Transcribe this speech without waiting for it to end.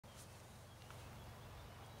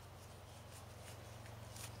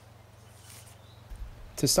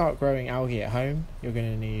To start growing algae at home, you're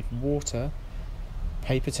going to need water,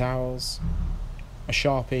 paper towels, a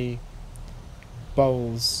Sharpie,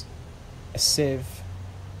 bowls, a sieve,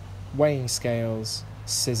 weighing scales,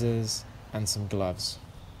 scissors, and some gloves.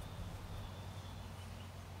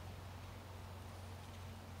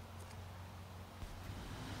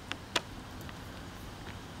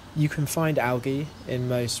 You can find algae in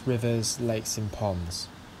most rivers, lakes and ponds.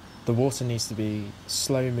 The water needs to be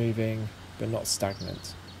slow moving but not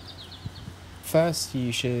stagnant. First,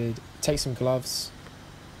 you should take some gloves,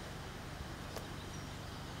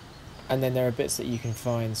 and then there are bits that you can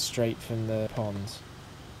find straight from the pond.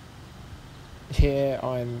 Here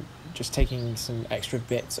I'm just taking some extra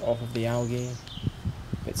bits off of the algae,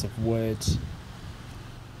 bits of wood,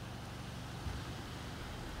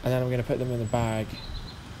 and then I'm going to put them in a bag.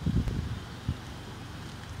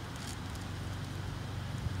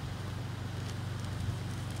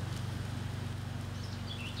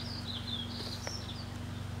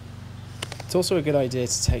 It's also a good idea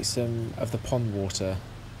to take some of the pond water.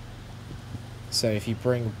 So if you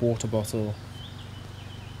bring a water bottle,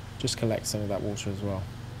 just collect some of that water as well.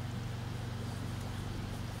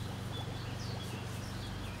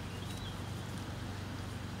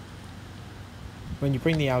 When you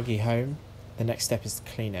bring the algae home, the next step is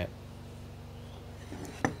to clean it.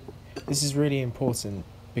 This is really important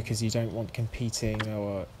because you don't want competing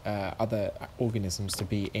or other organisms to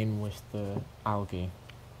be in with the algae.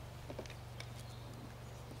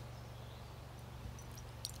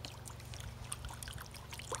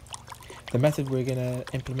 The method we're going to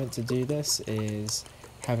implement to do this is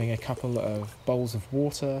having a couple of bowls of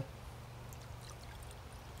water,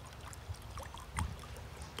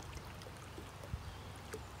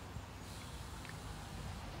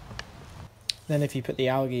 then if you put the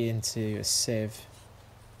algae into a sieve,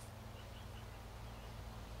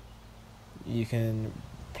 you can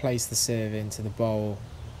place the sieve into the bowl,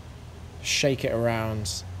 shake it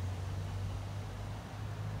around,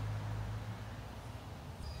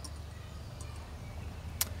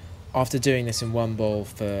 after doing this in one bowl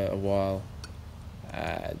for a while,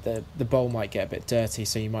 the bowl might get a bit dirty,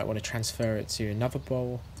 so you might want to transfer it to another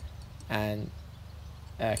bowl and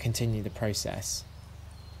continue the process.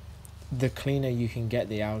 The cleaner you can get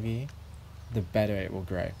the algae, the better it will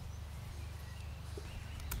grow.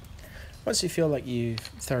 Once you feel like you've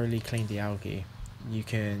thoroughly cleaned the algae, you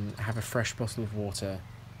can have a fresh bottle of water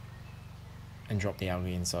and drop the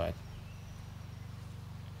algae inside.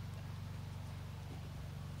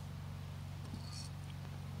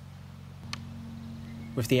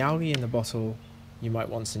 With the algae in the bottle, you might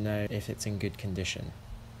want to know if it's in good condition.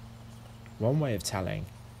 One way of telling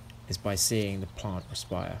is by seeing the plant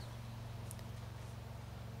respire.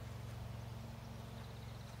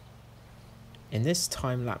 In this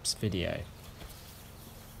time-lapse video,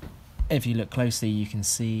 if you look closely, you can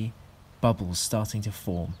see bubbles starting to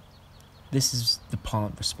form. This is the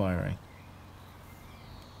plant respiring.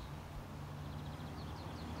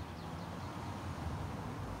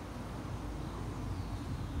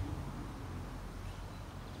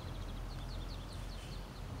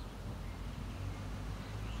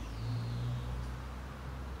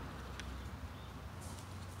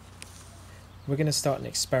 We're going to start an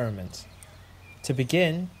experiment. To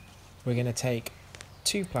begin, we're going to take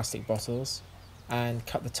 2 plastic bottles and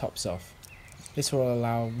cut the tops off. This will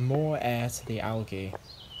allow more air to the algae,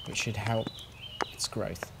 which should help its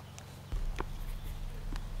growth.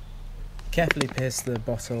 Carefully pierce the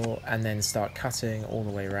bottle and then start cutting all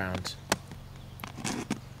the way around.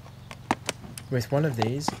 With one of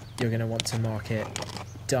these, you're going to want to mark it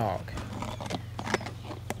dark,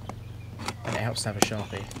 and it helps to have a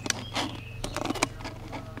Sharpie.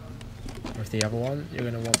 With the other one, you're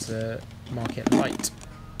going to want to mark it light.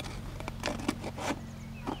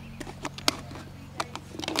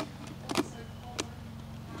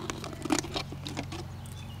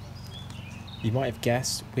 You might have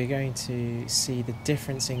guessed, we're going to see the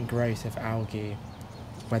difference in growth of algae,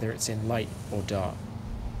 whether it's in light or dark.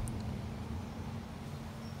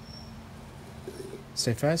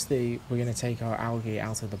 So firstly, we're going to take our algae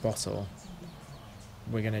out of the bottle.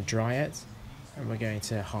 We're going to dry it, and we're going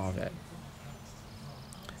to halve it.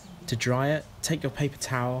 To dry it, take your paper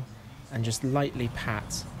towel and just lightly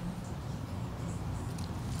pat,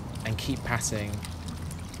 and keep patting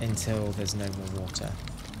until there's no more water.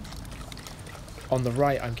 On the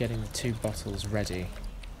right, I'm getting the 2 bottles ready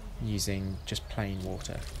using just plain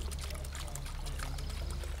water.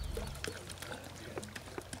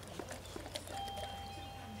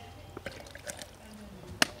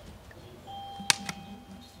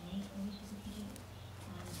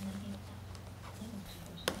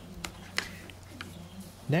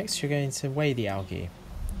 Next, you're going to weigh the algae.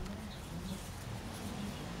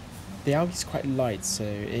 The algae is quite light, so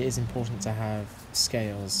it is important to have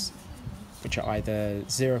scales which are either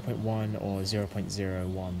 0.1 or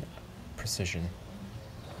 0.01 precision.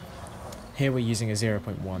 Here we're using a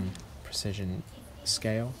 0.1 precision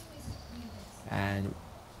scale, and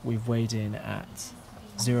we've weighed in at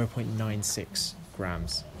 0.96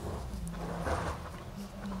 grams.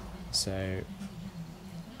 So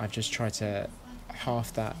I've just tried to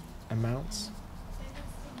half that amount.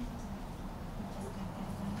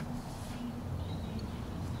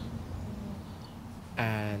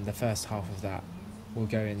 And the first half of that will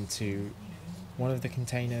go into one of the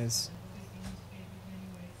containers,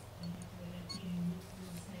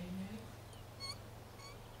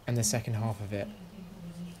 and the second half of it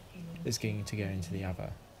is going to go into the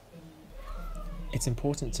other. It's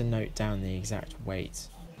important to note down the exact weight.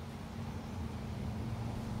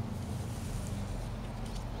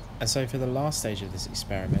 And so for the last stage of this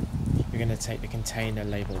experiment, you're going to take the container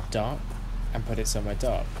labelled dark and put it somewhere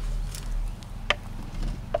dark,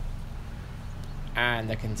 and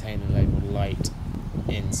the container labelled light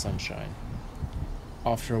in sunshine.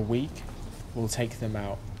 After a week, we'll take them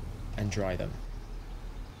out and dry them.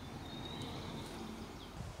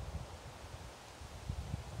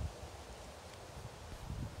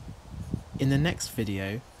 In the next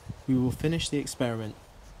video, we will finish the experiment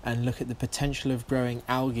and look at the potential of growing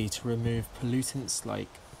algae to remove pollutants like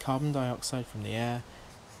carbon dioxide from the air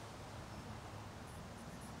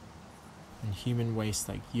and human waste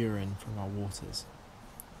like urine from our waters.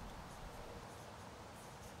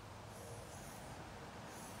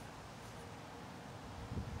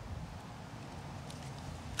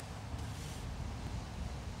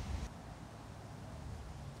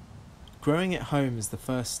 Growing at home is the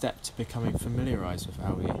first step to becoming familiarised with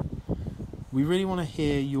algae. We really want to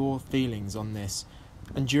hear your feelings on this,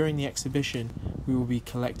 and during the exhibition we will be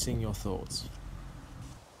collecting your thoughts.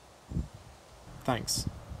 Thanks.